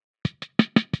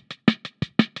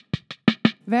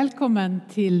Välkommen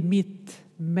till mitt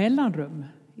mellanrum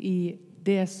i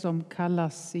det som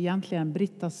kallas egentligen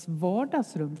Brittas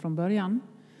vardagsrum från början.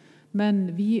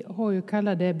 Men vi har ju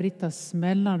kallat det Brittas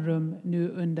mellanrum nu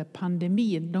under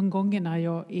pandemin, de gångerna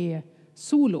jag är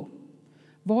solo.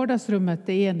 Vardagsrummet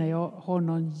är när jag har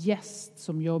någon gäst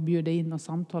som jag bjuder in och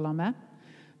samtalar med.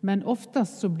 Men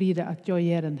oftast så blir det att jag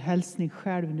ger en hälsning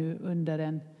själv nu under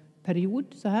en period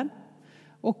så här.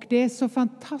 Och det är så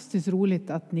fantastiskt roligt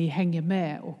att ni hänger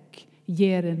med och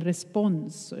ger en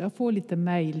respons. Jag får lite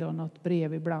mejl och något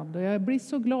brev ibland och jag blir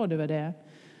så glad över det.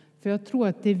 För jag tror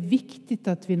att det är viktigt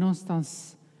att vi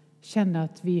någonstans känner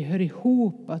att vi hör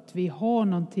ihop, att vi har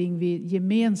någonting vi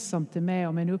gemensamt är med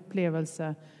om, en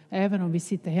upplevelse. Även om vi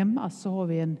sitter hemma så har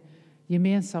vi en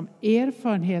gemensam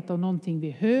erfarenhet av någonting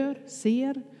vi hör,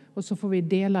 ser och så får vi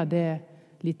dela det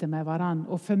lite med varann.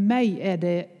 Och för mig är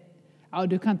det,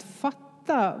 du kan inte fatta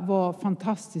vad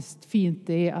fantastiskt fint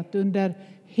det är att under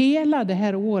hela det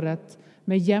här året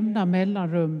med jämna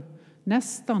mellanrum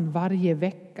nästan varje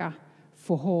vecka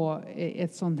få ha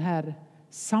ett sån här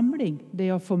samling där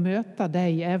jag får möta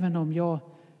dig. Även om jag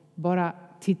bara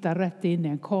tittar rätt in i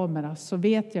en kamera så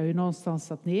vet jag ju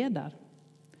någonstans att ni är där.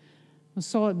 Och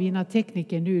sa mina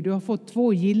tekniker nu, du har fått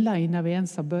 2 gilla innan vi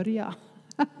ens har börjat.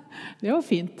 Det var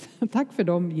fint. Tack för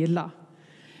dem gilla.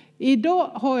 Idag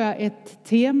har jag ett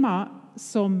tema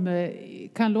som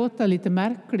kan låta lite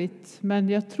märkligt, men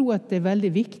jag tror att det är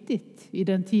väldigt viktigt i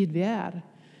den tid vi är.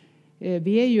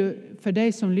 Vi är ju, för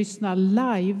dig som lyssnar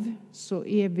live, så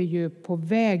är vi ju på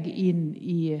väg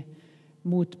in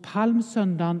mot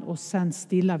palmsöndagen och sen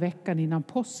stilla veckan innan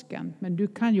påsken. Men du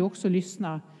kan ju också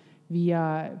lyssna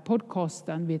via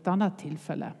podcasten vid ett annat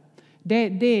tillfälle.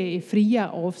 Det är fria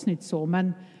avsnitt så,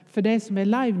 men för dig som är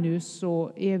live nu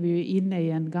så är vi ju inne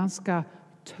i en ganska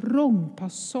trång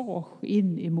passage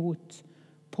in emot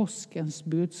påskens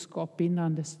budskap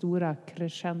innan det stora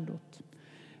crescendot.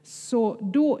 Så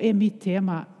då är mitt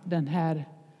tema den här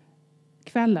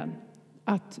kvällen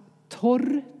att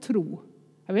torrtro.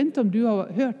 Jag vet inte om du har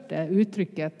hört det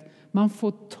uttrycket. Man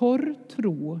får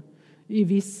torrtro i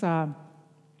vissa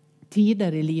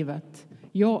tider i livet.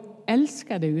 Jag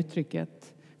älskar det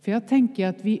uttrycket. För jag tänker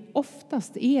att vi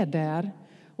oftast är där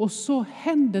och så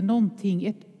händer någonting,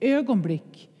 ett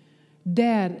ögonblick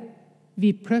där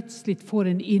vi plötsligt får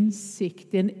en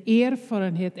insikt, en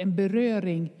erfarenhet, en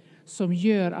beröring som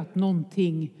gör att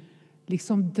någonting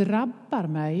liksom drabbar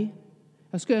mig.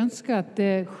 Jag skulle önska att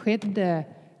det skedde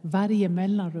varje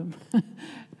mellanrum.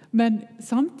 Men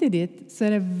samtidigt så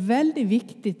är det väldigt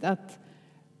viktigt att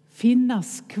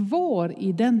finnas kvar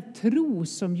i den tro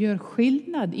som gör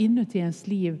skillnad inuti ens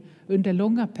liv under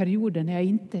långa perioder när jag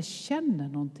inte känner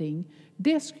någonting.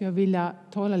 Det skulle jag vilja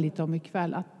tala lite om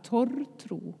ikväll, att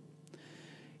torrtro.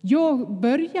 Jag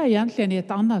börjar egentligen i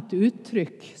ett annat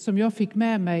uttryck som jag fick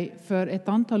med mig för ett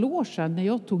antal år sedan när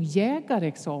jag tog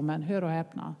jägarexamen, hör och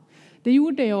häpna. Det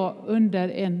gjorde jag under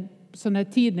en sån här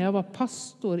tid när jag var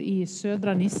pastor i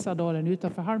södra Nissadalen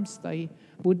utanför Halmstad,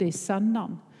 bodde i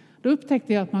Sännan. Då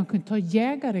upptäckte jag att man kunde ta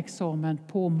jägarexamen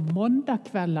på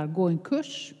måndagskvällar, gå en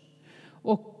kurs.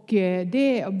 Och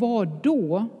det var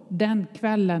då, den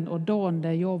kvällen och dagen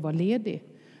där jag var ledig.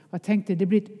 Jag tänkte det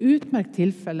blir ett utmärkt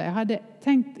tillfälle. Jag hade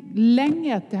tänkt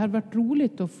länge att det hade varit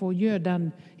roligt att få göra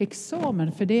den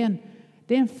examen. För det är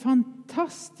en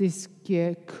fantastisk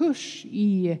kurs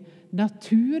i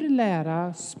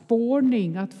naturlära,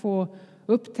 spårning, att få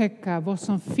upptäcka vad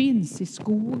som finns i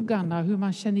skogarna, hur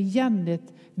man känner igen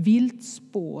ett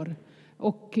viltspår.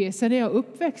 Och sen är jag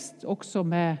uppväxt också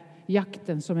med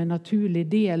jakten som en naturlig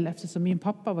del eftersom min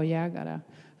pappa var jägare.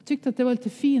 Jag tyckte att det var lite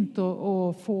fint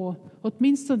att få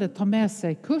åtminstone ta med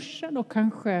sig kursen och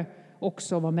kanske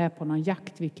också vara med på någon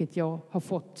jakt, vilket jag har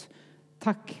fått.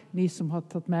 Tack ni som har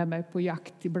tagit med mig på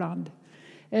jakt ibland.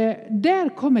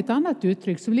 Där kom ett annat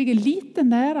uttryck som ligger lite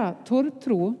nära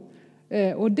torrtro.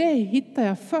 Och det hittade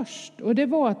jag först. Och det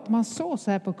var att man sa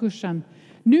så här på kursen: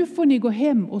 nu får ni gå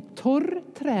hem och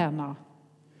torrträna.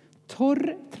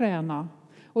 Torrträna.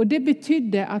 Och det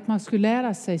betydde att man skulle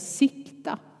lära sig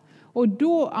sikta. Och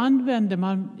då använde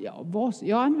man,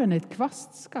 jag använde ett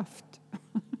kvastskaft.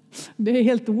 Det är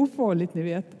helt ofarligt, ni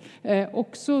vet.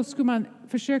 Och så skulle man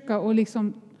försöka att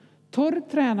liksom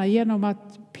torrträna genom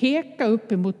att peka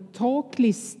upp emot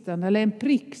taklisten eller en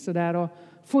prick så där och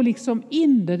få liksom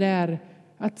in det där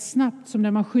att snabbt, som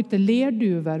när man skjuter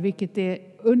lerduvor, vilket är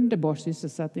underbar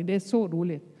sysselsättning, det är så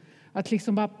roligt. Att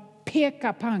liksom bara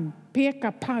peka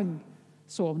pang,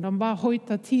 så. De bara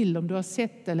hojtar till om du har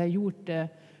sett eller gjort det.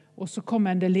 Och så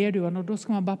kommer en del lerduvan och då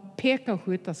ska man bara peka och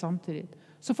skjuta samtidigt.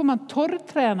 Så får man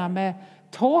torrträna med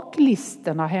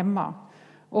taklisterna hemma.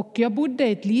 Och jag bodde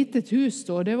i ett litet hus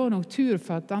då. Det var nog tur,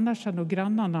 för att annars hade nog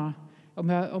grannarna,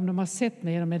 om de har sett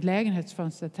mig genom ett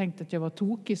lägenhetsfönster, tänkt att jag var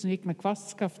tokig som gick med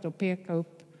kvastskaft och pekade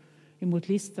upp emot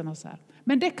listen och så här.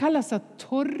 Men det kallas att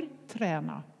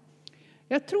torrträna.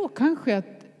 Jag tror kanske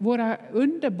att våra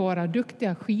underbara,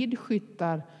 duktiga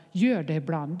skidskyttar gör det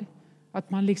ibland. Att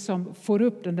man liksom får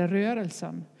upp den där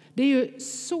rörelsen. Det är ju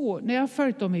så, när jag har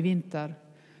följt dem i vinter,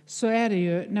 så är det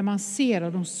ju, när man ser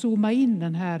att de zoomar in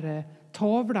den här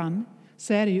tavlan,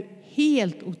 så är det ju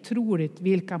helt otroligt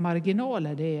vilka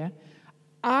marginaler det är.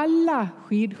 Alla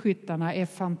skidskyttarna är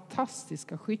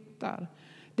fantastiska skyttar.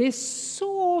 Det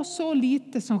är så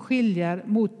lite som skiljer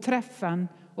mot träffen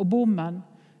och bommen.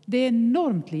 Det är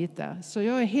enormt lite. Så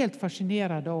jag är helt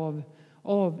fascinerad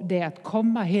av det, att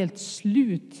komma helt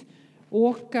slut,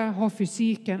 åka, ha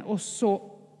fysiken och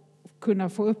så kunna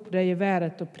få upp det i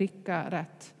geväret och pricka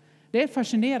rätt. Det är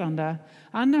fascinerande.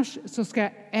 Annars så ska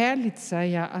jag ärligt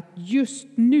säga att just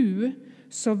nu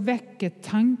så väcker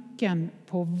tanken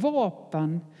på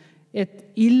vapen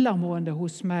ett illamående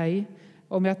hos mig.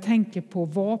 Om jag tänker på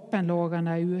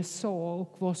vapenlagarna i USA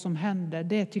och vad som händer,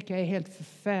 det tycker jag är helt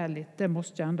förfärligt. Det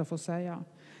måste jag ändå få säga.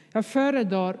 Jag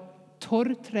föredrar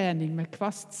torrträning med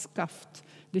kvastskaft.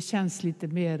 Det känns lite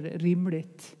mer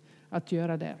rimligt att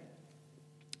göra det.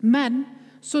 Men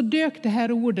så dök det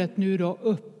här ordet nu då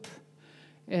upp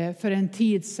för en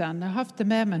tid sedan. Jag har haft det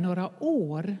med mig några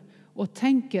år och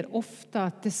tänker ofta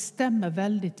att det stämmer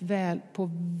väldigt väl på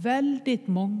väldigt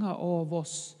många av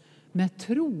oss med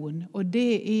tron. Och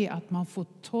det är att man får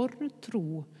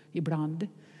torrtro ibland.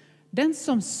 Den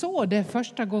som sa det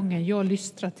första gången jag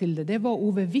lystrade till det var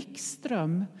Ove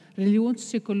Wikström,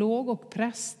 religionspsykolog och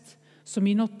präst, som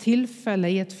i något tillfälle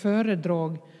i ett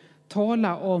föredrag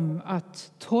tala om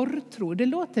att torrtro, det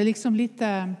låter liksom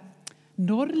lite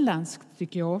norrländskt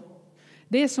tycker jag.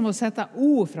 Det är som att sätta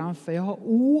o framför. Jag har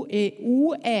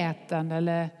oäten,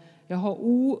 eller jag har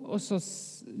och så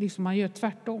liksom man gör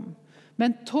tvärtom.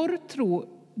 Men torrtro,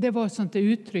 det var ett sånt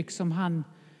uttryck som han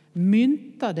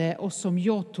myntade och som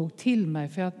jag tog till mig.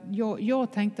 För att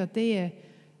jag tänkte att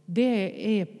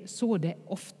det är så det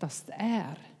oftast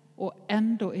är. Och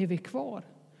ändå är vi kvar.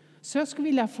 Så jag skulle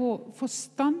vilja få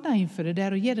stanna inför det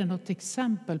där och ge dig något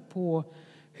exempel på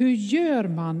hur gör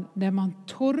man när man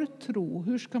torrtro?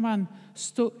 Hur ska man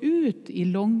stå ut i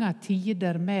långa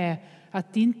tider med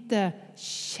att inte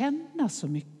känna så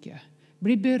mycket,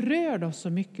 bli berörd av så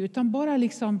mycket, utan bara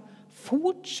liksom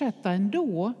fortsätta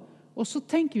ändå. Och så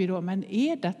tänker vi då, men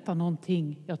är detta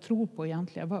någonting jag tror på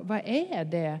egentligen? Vad är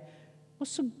det? Och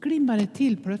så glimmar det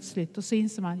till plötsligt och så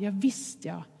inser man, ja visst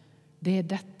ja. Det är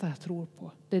detta jag tror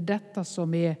på. Det är detta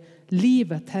som är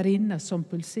livet här inne som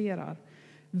pulserar.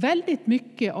 Väldigt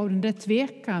mycket av den där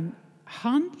tvekan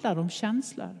handlar om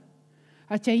känslor.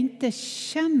 Att jag inte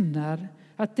känner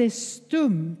att det är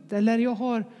stumt eller jag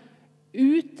har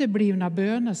uteblivna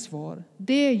bönesvar.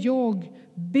 Det jag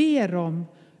ber om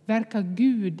verkar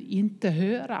Gud inte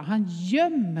höra. Han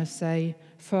gömmer sig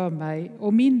för mig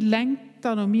och min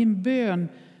längtan och min bön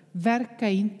verkar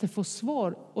inte få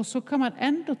svar. Och så kan man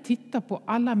ändå titta på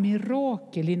alla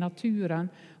mirakel i naturen.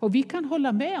 Och vi kan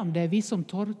hålla med om det, vi som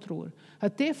torrtror.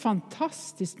 Att det är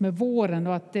fantastiskt med våren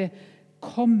och att det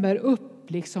kommer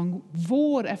upp liksom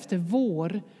vår efter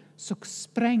vår. Så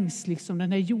sprängs liksom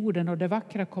den här jorden och det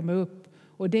vackra kommer upp.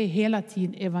 Och det är hela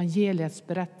tiden evangeliets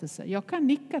berättelse. Jag kan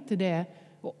nicka till det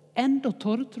och ändå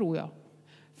torrtror jag.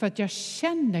 För att jag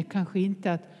känner kanske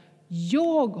inte att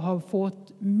jag har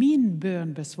fått min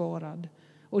bön besvarad.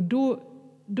 Och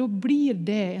då blir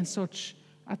det en sorts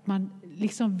att man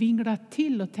liksom vinglar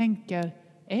till och tänker,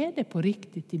 är det på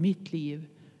riktigt i mitt liv?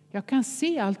 Jag kan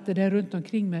se allt det där runt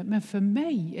omkring mig, men för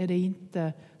mig är det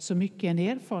inte så mycket en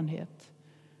erfarenhet.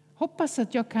 Hoppas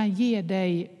att jag kan ge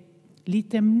dig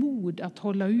lite mod att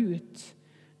hålla ut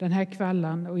den här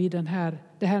kvällen och i det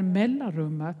här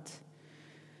mellanrummet.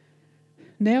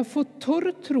 När jag får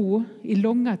torrtro i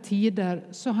långa tider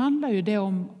så handlar ju det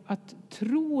om att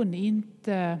tron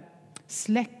inte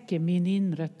släcker min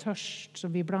inre törst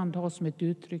som vi ibland har som ett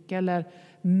uttryck eller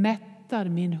mättar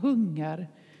min hunger.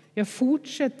 Jag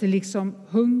fortsätter liksom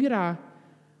hungra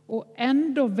och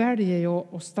ändå väljer jag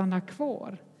att stanna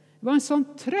kvar. Det var en sån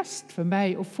tröst för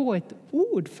mig att få ett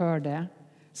ord för det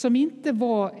som inte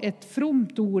var ett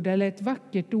fromt ord eller ett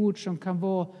vackert ord som kan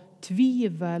vara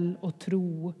tvivel och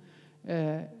tro.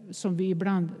 Som vi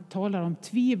ibland talar om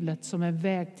tvivlet som en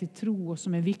väg till tro och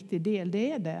som en viktig del,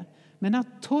 det är det. Men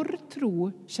att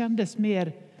torrtro kändes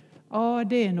mer, ja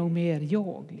det är nog mer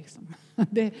jag liksom.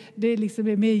 Det liksom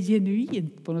är mer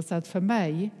genuint på något sätt för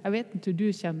mig. Jag vet inte hur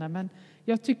du känner men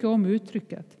jag tycker om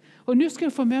uttrycket. Och nu ska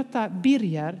jag få möta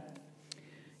Birger.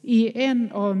 I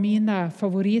en av mina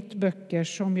favoritböcker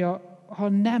som jag har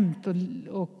nämnt,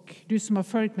 och du som har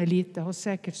följt mig lite har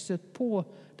säkert stött på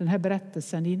den här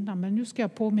berättelsen innan, men nu ska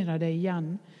jag påminna dig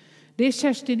igen. Det är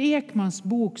Kerstin Ekmans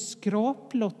bok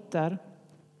Skraplotter.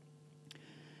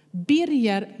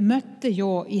 Birger mötte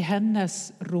jag i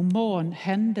hennes roman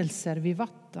Händelser vid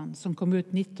vatten som kom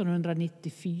ut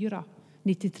 1994,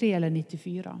 93 eller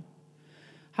 94.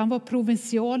 Han var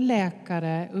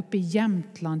provinsialläkare uppe i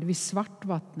Jämtland vid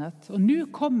Svartvattnet. Och nu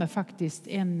kommer faktiskt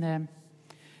en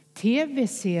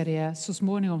tv-serie så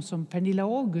småningom som Pernilla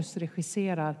August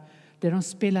regisserar, där de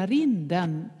spelar in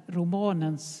den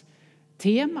romanens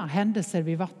tema, Händelser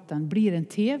vid vatten, blir en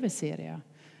tv-serie.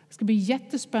 Det ska bli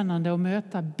jättespännande att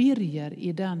möta Birger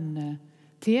i den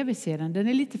tv-serien. Den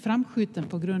är lite framskjuten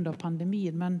på grund av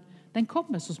pandemin, men den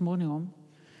kommer så småningom.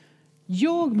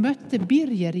 Jag mötte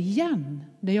Birger igen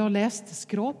när jag läste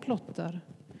Skraplotter.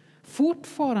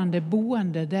 Fortfarande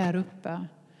boende där uppe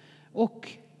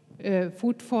och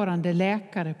fortfarande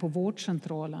läkare på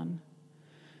vårdcentralen.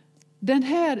 Det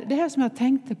här som jag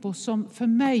tänkte på, som för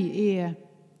mig är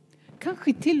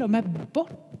kanske till och med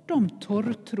bortom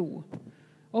torrtro.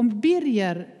 Om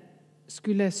Birger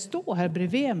skulle stå här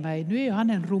bredvid mig, nu är ju han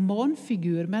en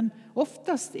romanfigur, men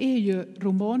oftast är ju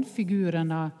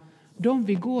romanfigurerna de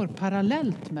vi går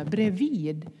parallellt med,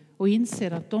 bredvid, och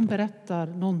inser att de berättar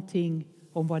någonting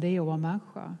om vad det är att vara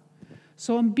människa.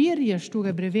 Så om Birger stod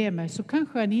här bredvid mig så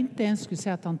kanske han inte ens skulle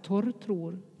säga att han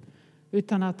torrtror,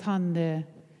 utan att han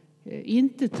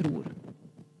inte tror.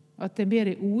 Att det mer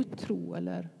är otro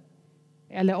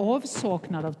eller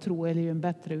avsaknad av tro, eller ju en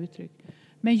bättre uttryck.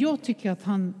 Men jag tycker att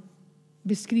han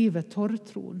beskriver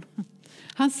torrtron.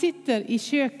 Han sitter i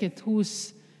köket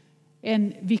hos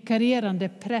en vikarierande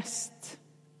präst.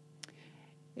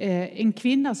 En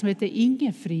kvinna som heter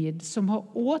Ingefrid som har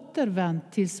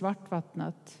återvänt till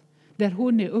Svartvattnet där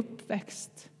hon är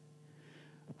uppväxt.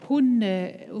 Hon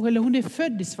är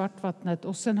född i Svartvattnet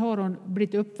och sen har hon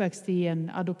blivit uppväxt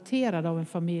adopterad av en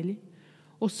familj.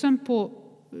 Och sen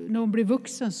när hon blir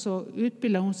vuxen så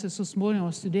utbildar hon sig så småningom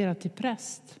och studerar till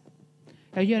präst.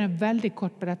 Jag gör en väldigt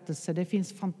kort berättelse. Det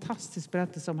finns fantastisk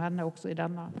berättelse om henne också i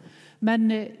denna.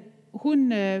 Men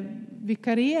hon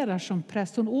vikarierar som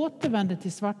präst. Hon återvänder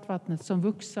till Svartvattnet som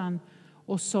vuxen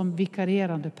och som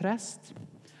vikarierande präst.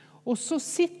 Och så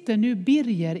sitter nu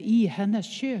Birger i hennes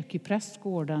kök i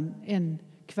prästgården en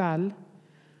kväll.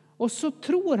 Och så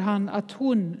tror han att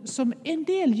hon, som en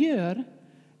del gör,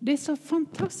 det är så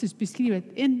fantastiskt beskrivet.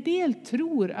 En del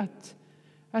tror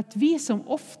att vi som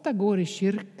ofta går i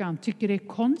kyrkan tycker det är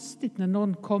konstigt när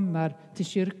någon kommer till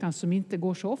kyrkan som inte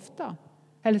går så ofta.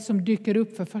 Eller som dyker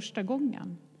upp för första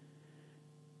gången.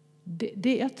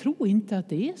 Jag tror inte att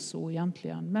det är så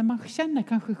egentligen. Men man känner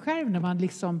kanske själv när man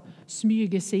liksom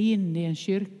smyger sig in i en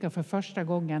kyrka för första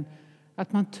gången,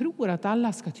 att man tror att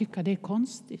alla ska tycka det är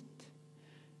konstigt.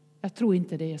 Jag tror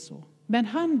inte det är så. Men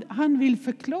han vill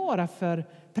förklara för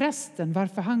prästen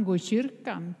varför han går i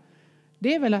kyrkan.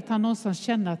 Det är väl att han någonstans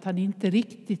känner att han inte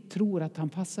riktigt tror att han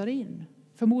passar in.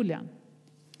 Förmodligen.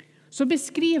 Så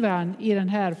beskriver han i den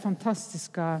här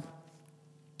fantastiska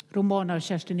romanen av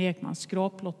Kerstin Ekman,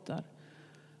 Skraplotter,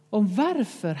 om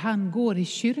varför han går i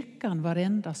kyrkan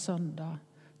varenda söndag,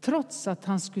 trots att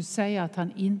han skulle säga att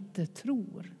han inte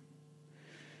tror.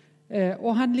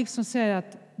 Och han liksom säger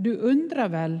att du undrar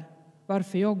väl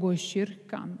varför jag går i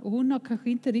kyrkan. Och hon har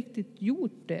kanske inte riktigt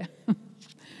gjort det.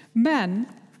 Men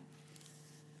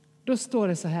då står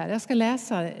det så här, jag ska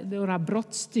läsa några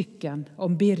brottstycken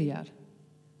om Birger.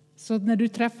 Så när du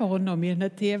träffar honom i den här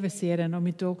tv-serien, om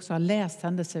inte du också har läst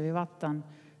Händelser vid vatten,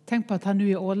 tänk på att han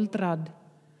nu är åldrad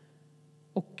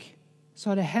och så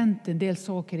har det hänt en del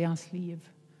saker i hans liv.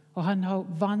 Och han har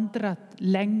vandrat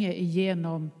länge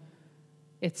igenom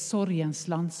ett sorgens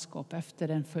landskap efter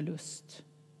en förlust.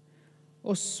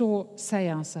 Och så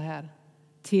säger han så här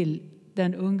till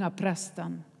den unga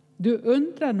prästen. Du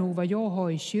undrar nog vad jag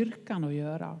har i kyrkan att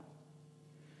göra.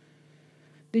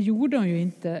 Det gjorde hon ju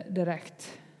inte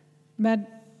direkt. Men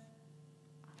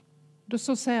då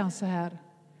så säger han så här.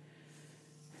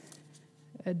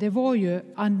 Det var ju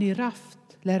Annie Raft,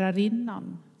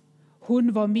 lärarinnan.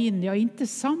 Hon var min, inte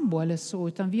sambo eller så,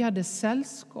 utan vi hade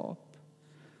sällskap.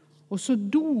 Och så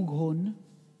dog hon,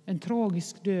 en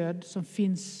tragisk död som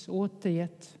finns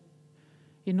återgett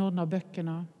i någon av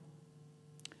böckerna.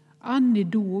 Annie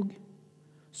dog,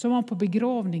 som var på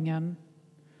begravningen.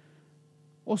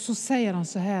 Och så säger han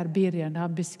så här, Birger, när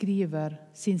han beskriver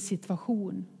sin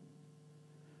situation.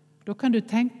 Då kan du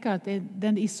tänka att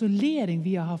den isolering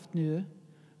vi har haft nu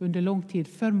under lång tid,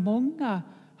 för många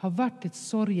har varit ett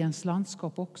sorgens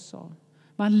landskap också.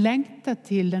 Man längtar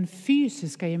till den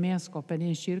fysiska gemenskapen i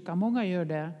en kyrka. Många gör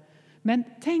det. Men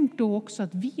tänk då också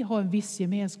att vi har en viss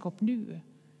gemenskap nu.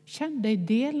 Känn dig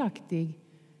delaktig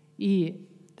i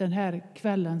den här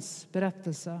kvällens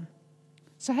berättelse.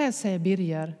 Så här säger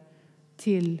Birger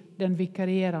till den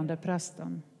vikarierande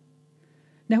prästen.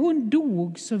 När hon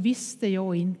dog så visste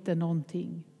jag inte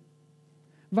någonting.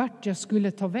 Vart jag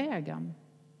skulle ta vägen.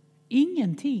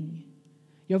 Ingenting.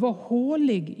 Jag var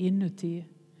hålig inuti.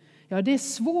 Ja, det är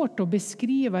svårt att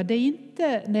beskriva. Det är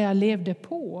inte när jag levde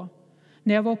på.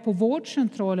 När jag var på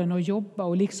vårdcentralen och jobbade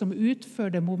och liksom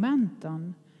utförde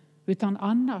momenten. Utan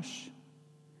annars.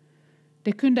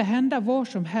 Det kunde hända var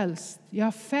som helst. I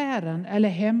affären eller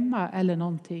hemma eller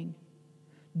någonting.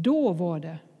 Då var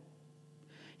det.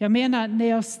 Jag menar när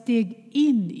jag steg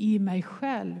in i mig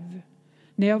själv.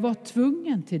 När jag var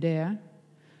tvungen till det.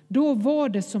 Då var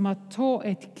det som att ta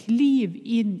ett kliv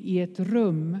in i ett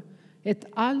rum. Ett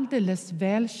alldeles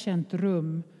välkänt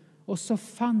rum. Och så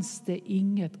fanns det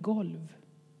inget golv.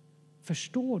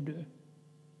 Förstår du?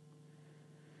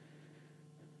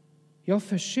 Jag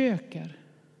försöker.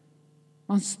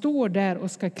 Man står där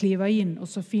och ska kliva in och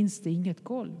så finns det inget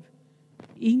golv.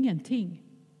 Ingenting.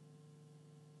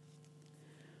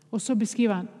 Och så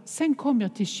beskriver han, sen kom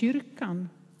jag till kyrkan.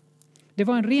 Det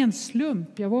var en ren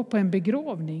slump, jag var på en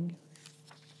begravning.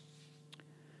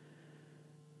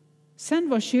 Sen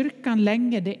var kyrkan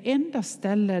länge det enda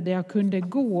ställe där jag kunde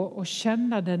gå och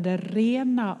känna den där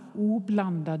rena,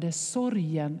 oblandade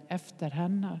sorgen efter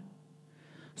henne.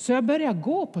 Så jag började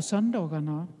gå på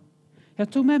söndagarna.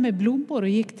 Jag tog med mig blommor och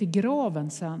gick till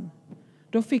graven sen.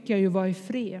 Då fick jag ju vara i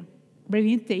fred. Blev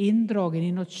inte indragen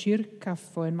i något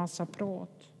kyrkkaffe och en massa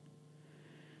prat.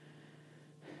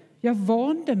 Jag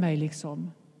vande mig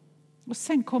liksom. Och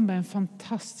sen kommer en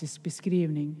fantastisk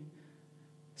beskrivning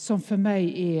som för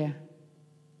mig är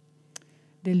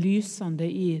det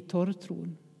lysande i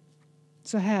torrtron.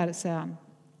 Så här säger han.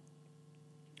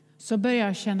 Så börjar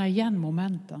jag känna igen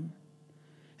momenten.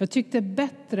 Jag tyckte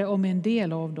bättre om en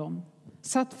del av dem.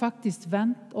 Satt faktiskt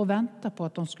och väntade på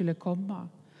att de skulle komma.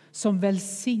 Som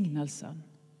välsignelsen.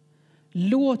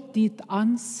 Låt ditt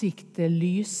ansikte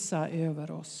lysa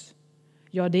över oss.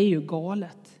 Ja, det är ju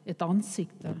galet. Ett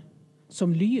ansikte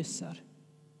som lyser.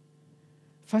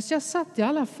 Fast jag satt i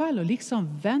alla fall och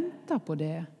liksom väntade på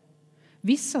det.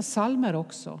 Vissa salmer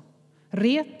också.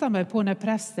 Reta mig på när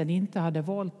prästen inte hade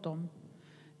valt dem.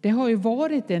 Det har ju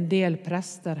varit en del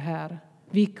präster här.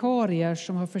 Vikarier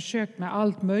som har försökt med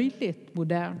allt möjligt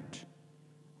modernt.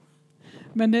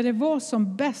 Men när det var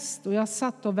som bäst och jag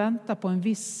satt och väntade på en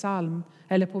viss psalm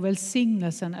eller på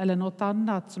välsignelsen eller något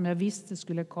annat som jag visste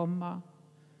skulle komma.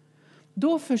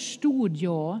 Då förstod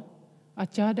jag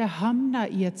att jag hade hamnat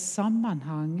i ett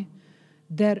sammanhang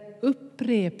där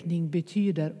upprepning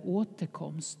betyder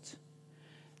återkomst.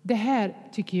 Det här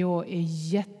tycker jag är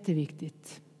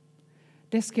jätteviktigt.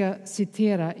 Det ska jag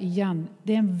citera igen.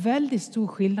 Det är en väldigt stor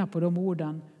skillnad på de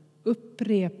orden.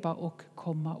 Upprepa och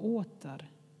komma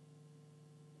åter.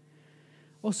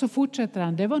 Och så fortsätter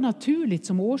han. Det var naturligt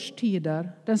som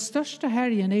årstider. Den största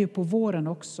helgen är ju på våren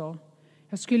också.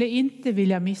 Jag skulle inte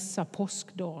vilja missa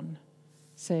påskdagen,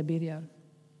 säger Birger.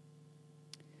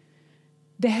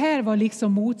 Det här var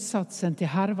liksom motsatsen till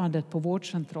harvandet på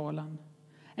vårdcentralen.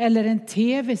 Eller en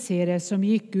tv-serie som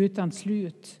gick utan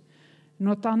slut.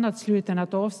 Något annat slut än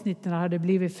att avsnitten hade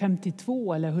blivit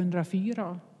 52 eller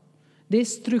 104. Det är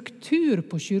struktur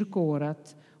på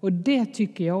kyrkoåret och det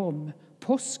tycker jag om.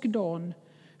 Påskdagen.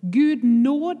 Gud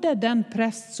nådde den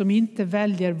präst som inte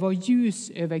väljer var ljus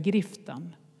över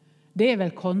griften. Det är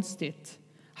väl konstigt.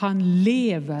 Han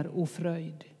lever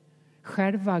ofröjd.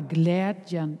 Själva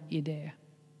glädjen i det.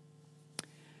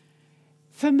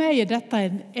 För mig är detta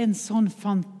en sån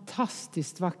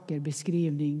fantastiskt vacker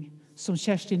beskrivning som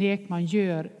Kerstin Ekman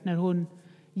gör när hon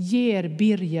ger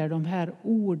Birger de här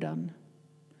orden.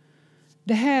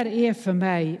 Det här är för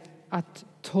mig att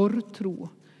torrtro.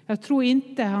 Jag tror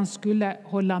inte han skulle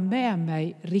hålla med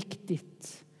mig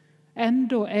riktigt.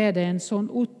 Ändå är det en sån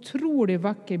otroligt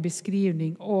vacker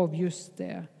beskrivning av just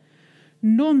det.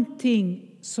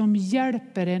 Någonting som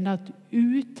hjälper en att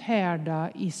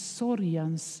uthärda i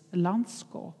sorgens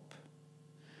landskap.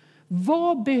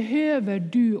 Vad behöver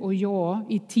du och jag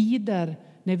i tider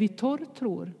när vi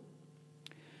torrtror?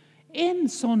 En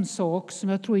sån sak som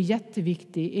jag tror är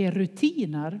jätteviktig är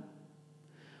rutiner.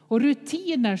 Och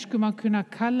rutiner skulle man kunna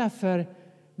kalla för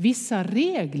vissa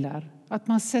regler. Att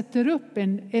man sätter upp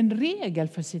en regel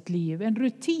för sitt liv. En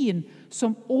rutin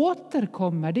som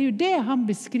återkommer. Det är ju det han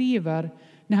beskriver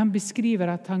när han beskriver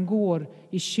att han går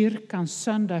i kyrkan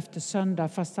söndag efter söndag.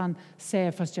 Fast han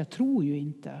säger, fast jag tror ju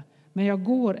inte. Men jag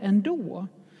går ändå.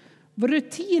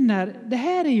 Rutiner, det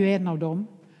här är ju en av dem.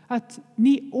 Att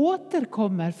ni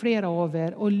återkommer, flera av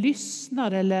er, och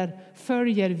lyssnar eller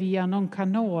följer via någon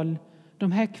kanal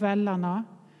de här kvällarna.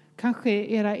 Kanske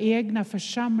era egna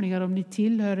församlingar om ni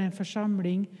tillhör en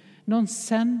församling. Någon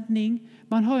sändning.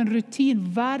 Man har en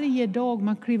rutin varje dag.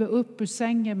 Man kliver upp ur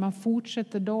sängen, man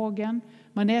fortsätter dagen.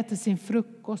 Man äter sin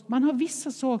frukost. Man har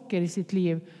vissa saker i sitt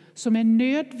liv som är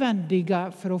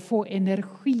nödvändiga för att få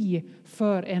energi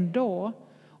för en dag.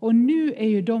 Och nu är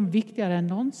ju de viktigare än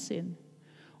någonsin.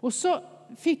 Och så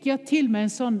fick jag till mig en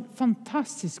sån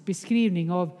fantastisk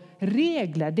beskrivning av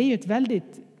regler. Det är ju ett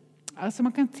väldigt, alltså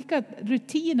man kan tycka att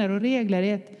rutiner och regler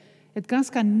är ett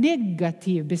ganska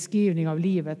negativ beskrivning av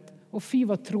livet. Och fy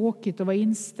vad tråkigt och vad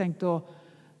instängt och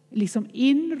liksom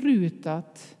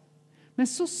inrutat. Men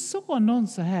så sa någon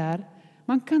så här,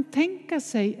 man kan tänka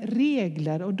sig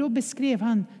regler, och då beskrev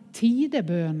han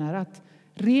tideböner, att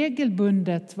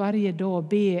regelbundet varje dag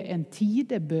be en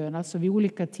tidebön, alltså vid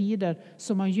olika tider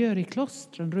som man gör i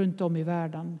klostren runt om i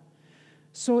världen.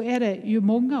 Så är det ju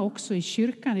många också i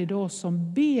kyrkan idag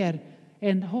som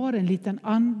har en liten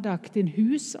andakt, en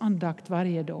husandakt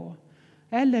varje dag.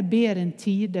 Eller ber en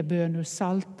tidebön ur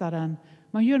Psaltaren.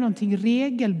 Man gör någonting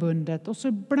regelbundet och så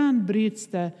ibland bryts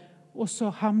det och så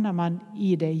hamnar man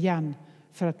i det igen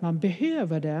för att man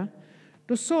behöver det.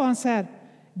 Då sa han så här,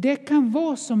 det kan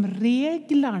vara som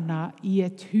reglarna i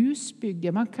ett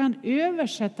husbygge. Man kan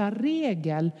översätta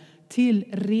regel till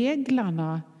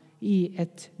reglarna i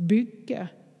ett bygge.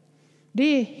 Det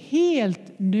är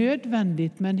helt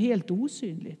nödvändigt men helt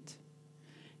osynligt.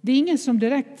 Det är ingen som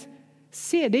direkt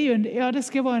ser. Det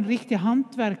ska vara en riktig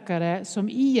hantverkare som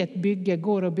i ett bygge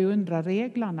går och beundrar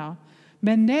reglarna.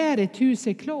 Men när ett hus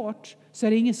är klart så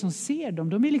är det ingen som ser dem.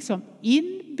 De är liksom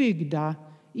inbyggda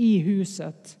i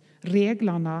huset,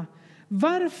 reglarna.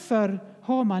 Varför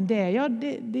har man det?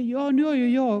 Nu har ju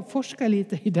jag forskat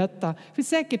lite i detta. Det finns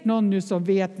säkert någon nu som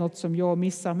vet något som jag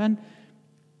missar, men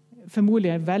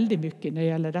förmodligen väldigt mycket när det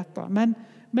gäller detta.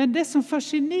 Men det som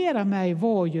fascinerar mig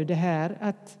var ju det här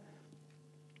att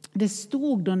det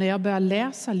stod då när jag började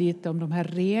läsa lite om de här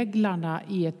reglarna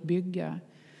i ett bygge.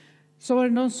 Så var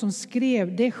det någon som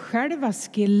skrev, det är själva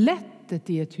skelettet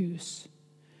i ett hus.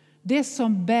 Det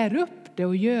som bär upp det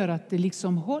och gör att det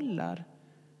liksom håller.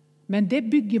 Men det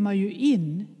bygger man ju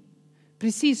in.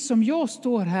 Precis som jag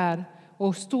står här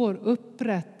och står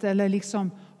upprätt eller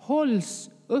liksom hålls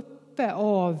uppe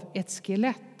av ett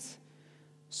skelett.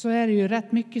 Så är det ju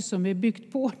rätt mycket som är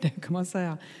byggt på det, kan man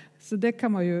säga. Så det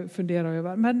kan man ju fundera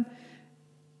över. Men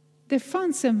det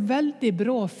fanns en väldigt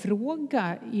bra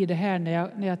fråga i det här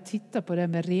när jag tittar på det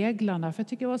med reglarna. För jag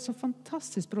tycker det var så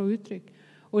fantastiskt bra uttryck.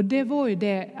 Och det var ju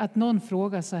det att någon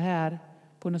frågade så här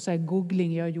på någon så här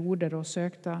googling jag gjorde och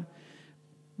sökte.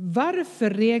 Varför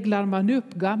reglar man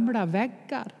upp gamla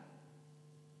väggar?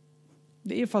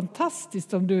 Det är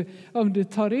fantastiskt om du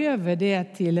tar över det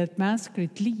till ett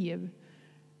mänskligt liv.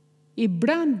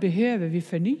 Ibland behöver vi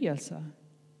förnyelse.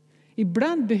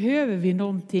 Ibland behöver vi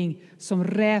någonting som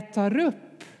rätar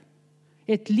upp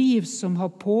ett liv som har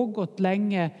pågått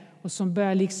länge och som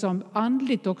börjar liksom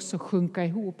andligt också sjunka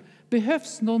ihop.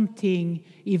 Behövs någonting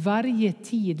i varje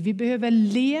tid. Vi behöver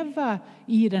leva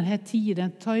i den här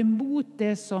tiden, ta emot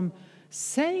det som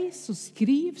sägs och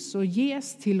skrivs och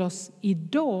ges till oss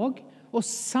idag, och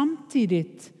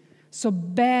samtidigt så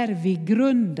bär vi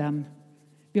grunden.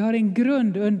 Vi har en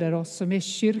grund under oss som är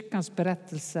kyrkans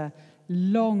berättelse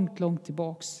långt, långt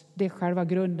tillbaks. Det är själva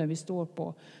grunden vi står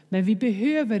på. Men vi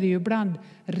behöver ju ibland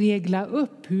regla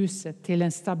upp huset till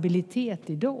en stabilitet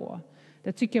idag.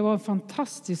 Det tycker jag var en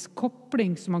fantastisk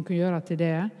koppling som man kan göra till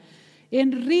det.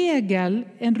 En regel,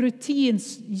 en rutin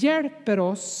hjälper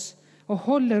oss och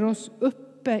håller oss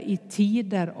uppe i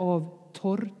tider av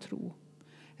torrtro.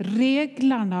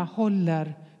 Reglarna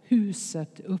håller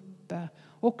huset uppe.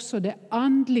 Också det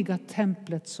andliga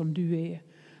templet som du är.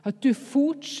 Att du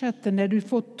fortsätter när du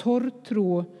får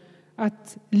torrtro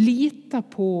att lita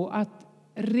på att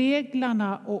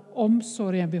reglarna och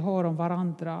omsorgen vi har om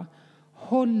varandra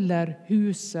håller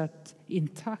huset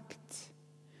intakt.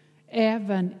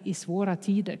 Även i svåra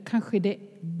tider. Kanske det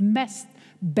mest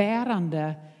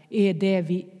bärande är det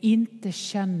vi inte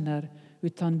känner,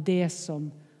 utan det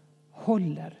som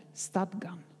håller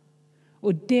stadgan.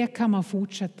 Och det kan man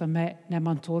fortsätta med när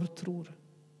man torrtror.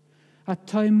 Att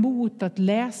ta emot, att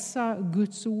läsa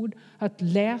Guds ord, att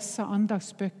läsa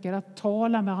andaktsböcker, att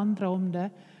tala med andra om det.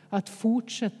 Att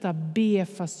fortsätta be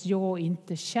fast jag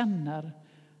inte känner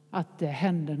att det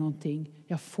händer någonting.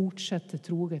 Jag fortsätter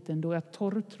troget ändå. Jag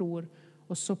torrtror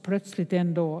och så plötsligt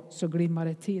en dag så glimmar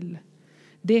det till.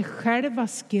 Det är själva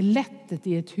skelettet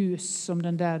i ett hus som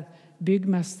den där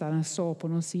byggmästaren sa på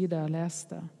någon sida jag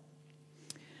läste.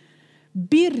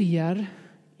 Birger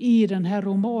i den här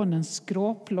romanen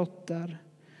Skraplotter,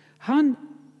 han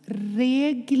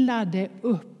reglade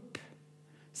upp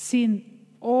sin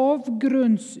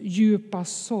avgrundsdjupa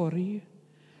sorg,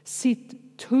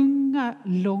 sitt tunga,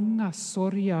 långa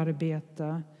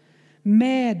sorgarbete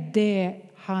med det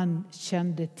han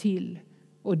kände till,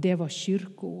 och det var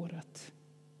kyrkoåret.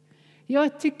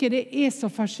 Jag tycker det är så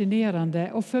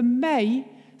fascinerande, och för mig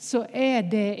så är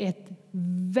det ett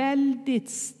väldigt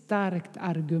starkt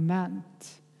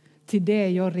argument till det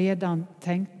jag redan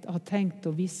har tänkt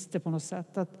och visste på något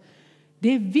sätt. Att det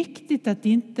är viktigt att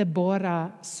inte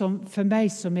bara, som för mig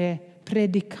som är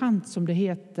predikant som det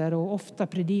heter och ofta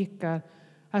predikar,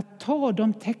 att ta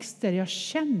de texter jag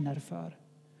känner för.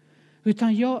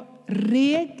 Utan jag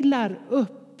reglar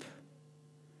upp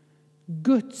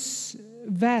Guds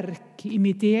verk i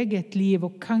mitt eget liv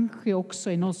och kanske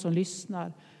också i någon som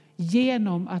lyssnar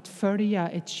genom att följa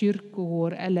ett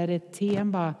kyrkoår eller ett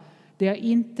tema där jag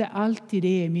inte alltid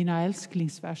är mina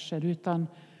älsklingsverser, utan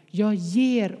jag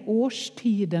ger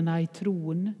årstiderna i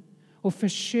tron och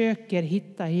försöker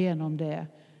hitta igenom det.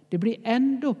 Det blir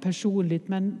ändå personligt,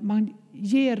 men man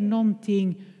ger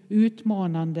någonting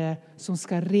utmanande som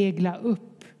ska regla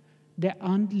upp det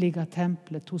andliga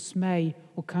templet hos mig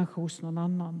och kanske hos någon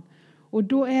annan. Och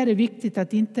då är det viktigt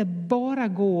att inte bara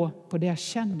gå på det jag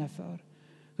känner för,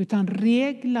 utan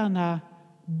reglarna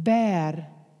bär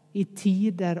i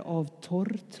tider av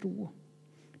torrtro.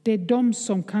 Det är de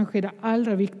som kanske är det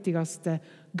allra viktigaste.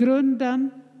 Grunden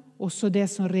och så det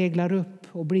som reglar upp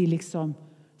och blir liksom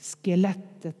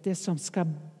skelettet. Det som ska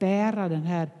bära den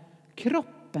här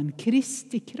kroppen,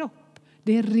 Kristi kropp.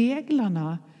 Det är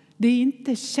reglarna. Det är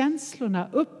inte känslorna,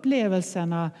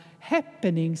 upplevelserna,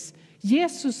 happenings.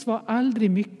 Jesus var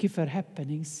aldrig mycket för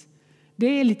happenings. Det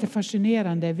är lite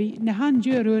fascinerande. När han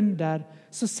gör under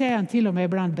så säger han till och med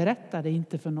ibland, berätta det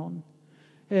inte för någon.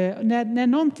 När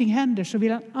någonting händer så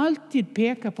vill han alltid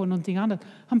peka på någonting annat.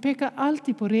 Han pekar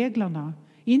alltid på reglerna.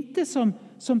 Inte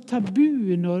som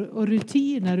tabun och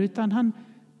rutiner, utan han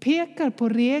pekar på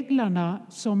reglerna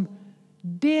som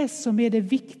det som är det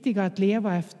viktiga att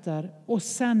leva efter. Och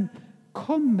sen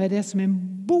kommer det som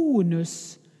en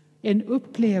bonus, en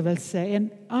upplevelse, en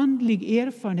andlig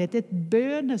erfarenhet, ett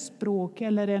bönespråk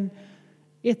eller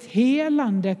ett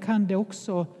helande kan det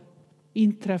också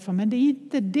inträffa. Men det är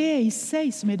inte det i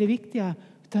sig som är det viktiga,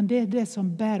 utan det är det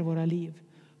som bär våra liv.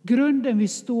 Grunden vi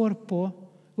står på,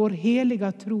 vår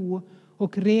heliga tro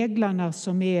och reglerna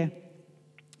som är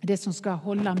det som ska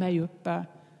hålla mig uppe.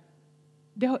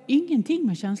 Det har ingenting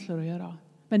med känslor att göra.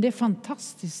 Men det är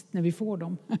fantastiskt när vi får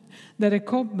dem. När det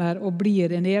kommer och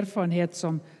blir en erfarenhet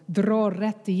som drar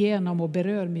rätt igenom och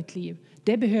berör mitt liv.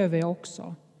 Det behöver jag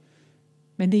också.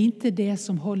 Men det är inte det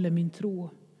som håller min tro.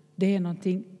 Det är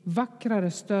någonting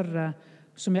vackrare, större,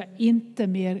 som jag inte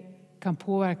mer kan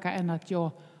påverka än att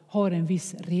jag har en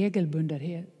viss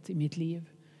regelbundenhet i mitt liv.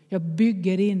 Jag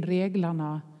bygger in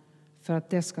reglerna för att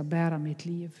det ska bära mitt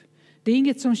liv. Det är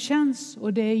inget som känns,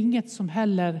 och det är inget som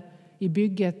heller i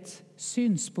bygget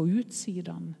syns på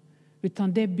utsidan.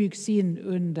 Utan det byggs in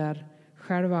under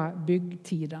själva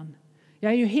byggtiden.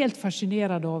 Jag är ju helt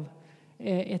fascinerad av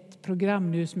ett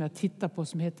program nu som jag tittar på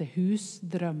som heter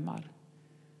Husdrömmar.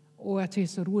 Och jag tycker det är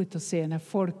så roligt att se när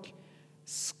folk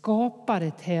skapar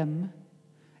ett hem,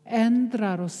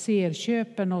 ändrar och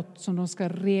köper något som de ska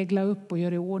regla upp och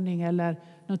göra i ordning, eller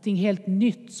någonting helt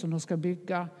nytt som de ska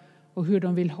bygga och hur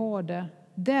de vill ha det.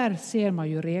 Där ser man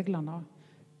ju reglerna.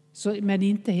 Men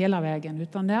inte hela vägen,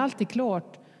 utan när allt är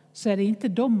klart så är det inte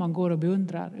dem man går och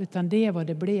beundrar, utan det är vad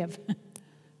det blev.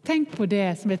 Tänk på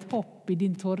det som ett hopp i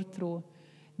din torrtro.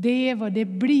 Det är vad det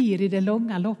blir i det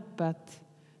långa loppet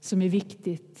som är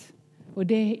viktigt. Och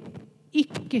det är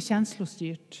icke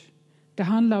känslostyrt. Det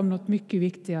handlar om något mycket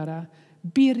viktigare.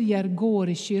 Birger går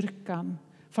i kyrkan,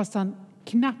 fast han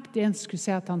knappt ens skulle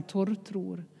säga att han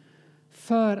torrtror.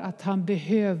 För att han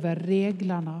behöver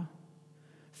reglerna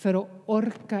för att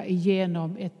orka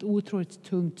igenom ett otroligt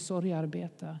tungt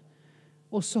sorgarbete.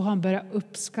 Och så har han börjat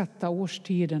uppskatta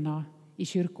årstiderna i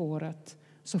kyrkoåret.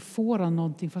 Så får han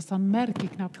någonting, fast han märker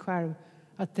knappt själv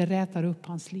att det rätar upp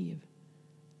hans liv.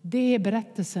 Det är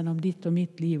berättelsen om ditt och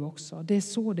mitt liv också. Det är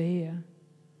så det är.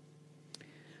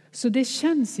 Så det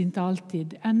känns inte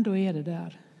alltid, ändå är det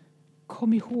där.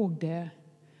 Kom ihåg det.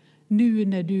 Nu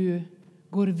när du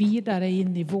går vidare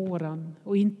in i våren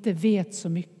och inte vet så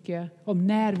mycket om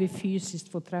när vi fysiskt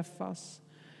får träffas.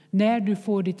 När du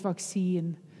får ditt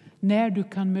vaccin. När du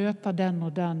kan möta den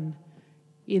och den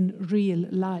in real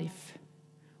life.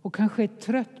 Och kanske är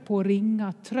trött på att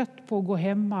ringa, trött på att gå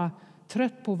hemma,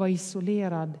 trött på att vara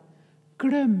isolerad.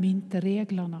 Glöm inte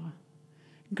reglerna.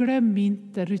 Glöm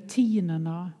inte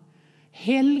rutinerna.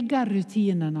 Helga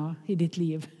rutinerna i ditt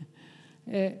liv.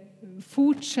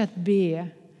 Fortsätt be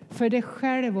för dig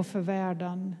själv och för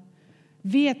världen.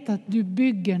 Vet att du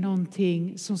bygger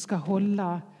någonting som ska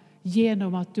hålla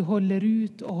genom att du håller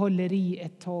ut och håller i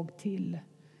ett tag till.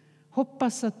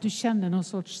 Hoppas att du känner någon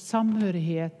sorts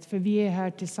samhörighet, för vi är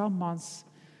här tillsammans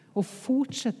och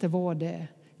fortsätter vara det.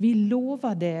 Vi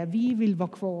lovar det, vi vill vara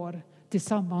kvar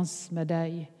tillsammans med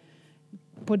dig.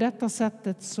 På detta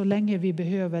sättet så länge vi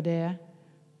behöver det,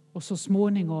 och så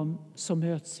småningom så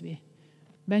möts vi.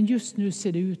 Men just nu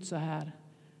ser det ut så här.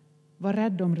 Var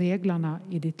rädd om reglerna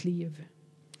i ditt liv.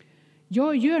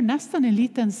 Jag gör nästan en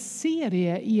liten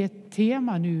serie i ett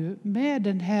tema nu med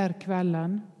den här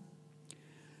kvällen.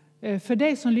 För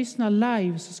dig som lyssnar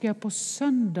live så ska jag på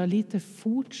söndag lite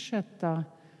fortsätta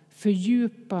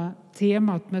fördjupa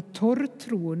temat med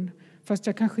torrtron. Fast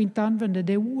jag kanske inte använder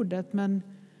det ordet, men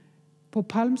på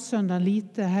palmsöndagen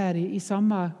lite här i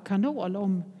samma kanal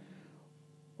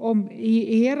om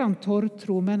i eran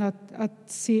torrtro, men att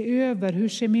se över hur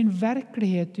ser min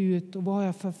verklighet ut och vad har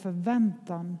jag för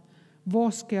förväntan.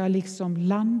 Vad ska jag liksom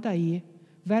landa i?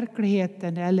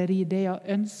 Verkligheten eller i det jag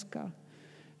önskar?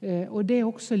 Och det är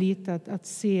också lite att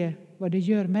se vad det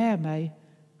gör med mig.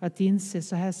 Att inse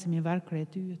så här ser min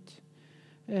verklighet ut.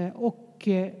 Och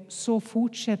så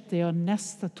fortsätter jag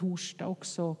nästa torsdag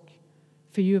också och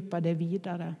fördjupa det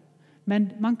vidare. Men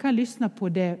man kan lyssna på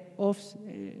det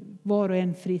var och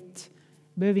en fritt.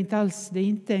 Behöver inte alls, det är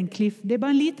inte en det är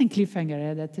bara en liten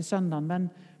cliffhanger till söndagen. Men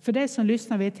för dig som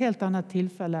lyssnar vid ett helt annat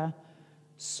tillfälle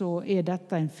så är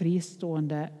detta en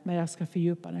fristående, men jag ska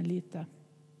fördjupa den lite.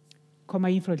 Komma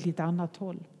in från ett lite annat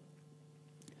håll.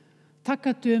 Tack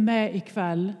att du är med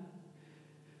ikväll.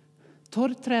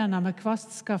 Torrträna med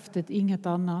kvastskaftet, inget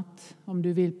annat. Om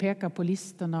du vill peka på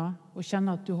listorna och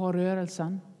känna att du har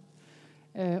rörelsen.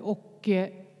 Och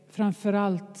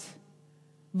framförallt,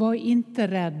 var inte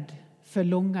rädd för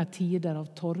långa tider av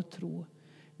torrtro.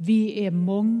 Vi är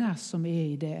många som är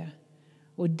i det.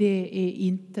 Och det är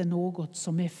inte något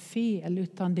som är fel,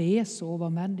 utan det är så att vara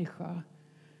människa.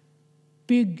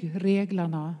 Bygg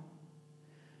reglerna.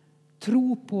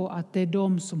 Tro på att det är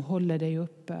de som håller dig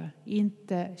uppe,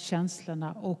 inte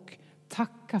känslorna. Och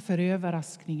tacka för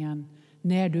överraskningen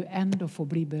när du ändå får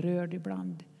bli berörd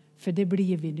ibland. För det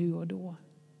blir vi nu och då.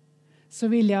 Så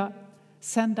vill jag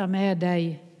sända med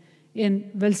dig en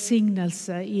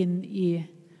välsignelse in i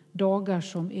dagar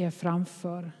som är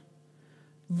framför.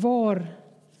 Var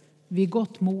vid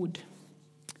gott mod.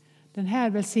 Den här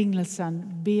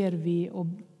välsignelsen ber vi och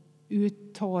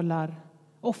uttalar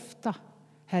ofta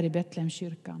här i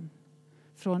Betlehemskyrkan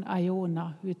från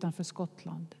Iona utanför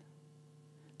Skottland.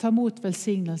 Ta emot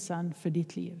välsignelsen för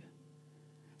ditt liv.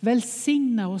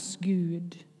 Välsigna oss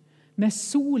Gud med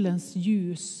solens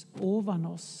ljus ovan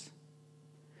oss,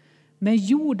 med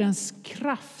jordens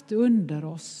kraft under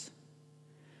oss,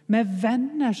 med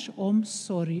vänners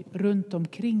omsorg runt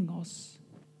omkring oss,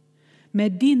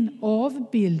 med din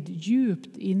avbild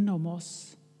djupt inom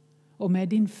oss och med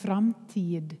din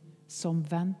framtid som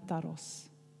väntar oss.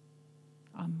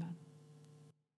 Amen.